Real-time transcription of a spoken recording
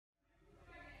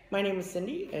My name is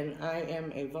Cindy, and I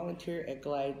am a volunteer at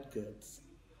Glide Goods.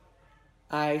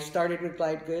 I started with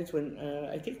Glide Goods when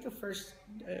I think the first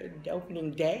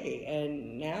opening day,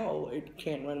 and now it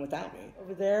can't run without me.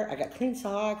 Over there, I got clean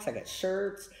socks, I got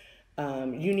shirts.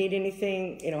 You need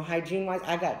anything, hygiene-wise,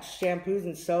 I got shampoos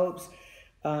and soaps.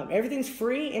 Everything's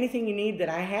free. Anything you need that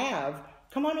I have,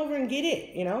 come on over and get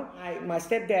it. My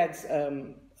stepdad's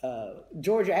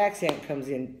Georgia accent comes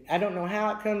in. I don't know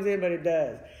how it comes in, but it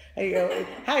does. Hey,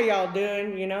 how y'all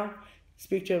doing?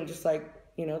 Speak to them just like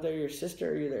they're your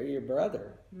sister or they're your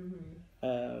brother.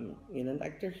 Mm-hmm.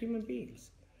 Like they're human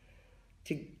beings.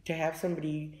 To have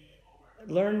somebody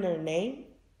learn their name,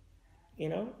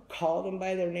 call them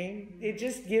by their name, it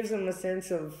just gives them a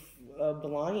sense of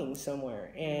belonging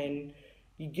somewhere, and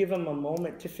you give them a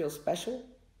moment to feel special,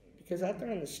 because out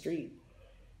there on the street,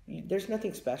 there's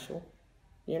nothing special.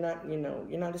 You're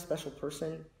not a special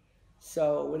person.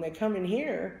 So when they come in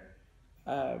here,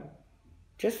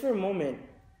 just for a moment,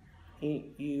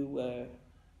 you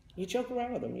joke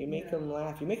around with them. You make them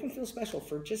laugh. You make them feel special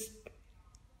for just,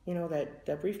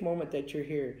 that brief moment that you're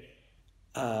here.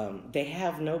 They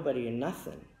have nobody and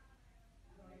nothing.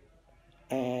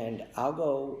 And I'll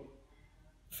go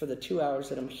for the 2 hours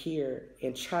that I'm here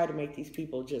and try to make these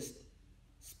people just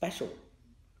special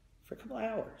for a couple of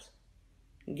hours.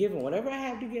 And give them whatever I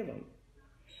have to give them.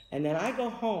 And then I go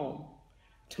home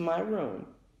to my room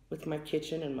with my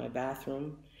kitchen and my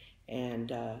bathroom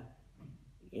and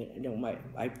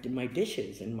my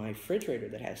dishes and my refrigerator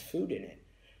that has food in it.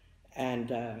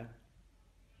 And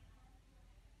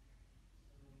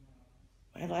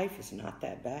my life is not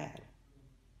that bad.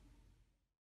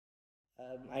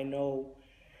 I know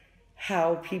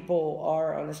how people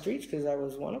are on the streets because I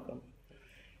was one of them.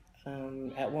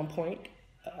 At one point,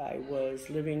 I was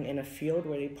living in a field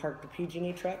where they parked the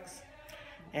PG&E trucks,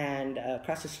 and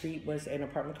across the street was an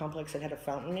apartment complex that had a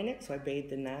fountain in it, so I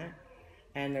bathed in that.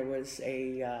 And there was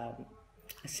a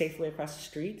Safeway across the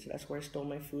street, so that's where I stole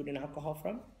my food and alcohol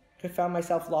from. I found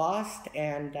myself lost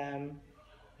and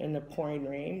in the pouring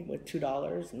rain with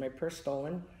 $2 and my purse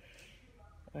stolen.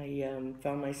 I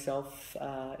found myself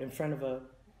in front of a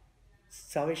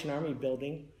Salvation Army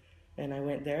building. And I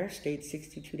went there, stayed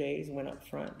 62 days, went up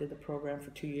front, did the program for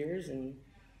 2 years, and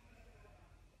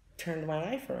turned my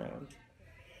life around.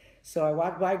 So I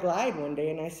walked by Glide one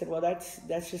day, and I said, well, that's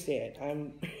just it.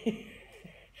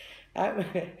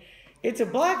 It's a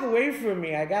block away from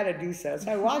me. I got to do so.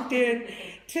 So I walked in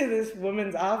to this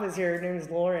woman's office here. Her name is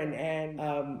Lauren, and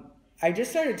I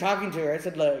just started talking to her. I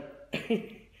said, look, I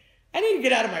need to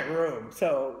get out of my room,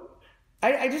 so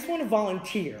I just want to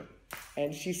volunteer.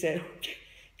 And she said, okay,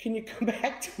 can you come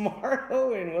back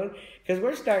tomorrow? And because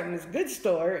we're starting this goods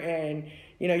store, and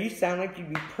you sound like you'd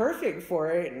be perfect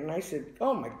for it. And I said,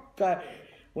 oh my God.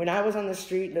 When I was on the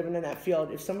street living in that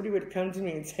field, if somebody would come to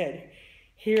me and said,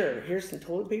 here's some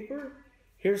toilet paper,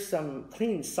 here's some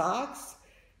clean socks,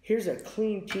 here's a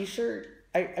clean t-shirt,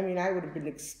 I would have been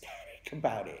ecstatic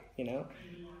about it,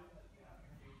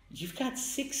 You've got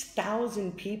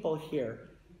 6,000 people here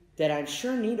that I'm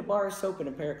sure need a bar of soap and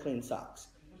a pair of clean socks.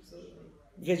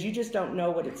 Because you just don't know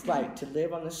what it's like to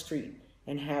live on the street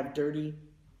and have dirty,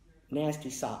 nasty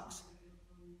socks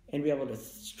and be able to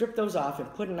strip those off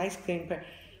and put a nice clean pair.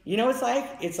 It's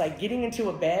like? It's like getting into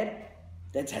a bed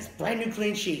that has brand new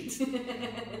clean sheets.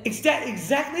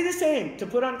 Exactly the same. To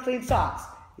put on clean socks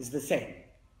is the same.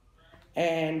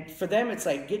 And for them, it's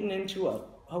like getting into a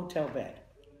hotel bed.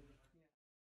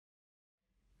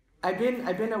 I've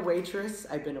been a waitress,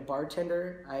 I've been a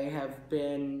bartender, I have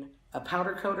been a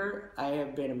powder coater, I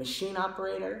have been a machine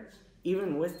operator.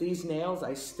 Even with these nails,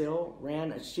 I still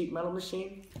ran a sheet metal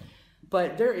machine.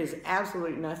 But there is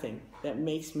absolutely nothing that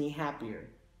makes me happier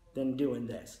than doing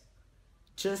this.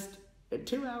 Just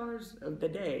 2 hours of the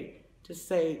day to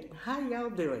say, how y'all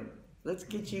doing? Let's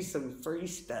get you some free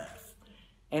stuff.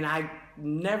 And I've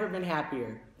never been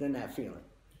happier than that feeling.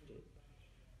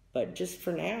 But just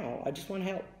for now, I just want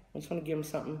to help. I just want to give them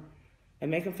something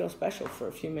and make them feel special for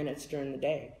a few minutes during the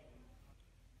day.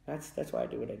 That's why I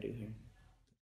do what I do here.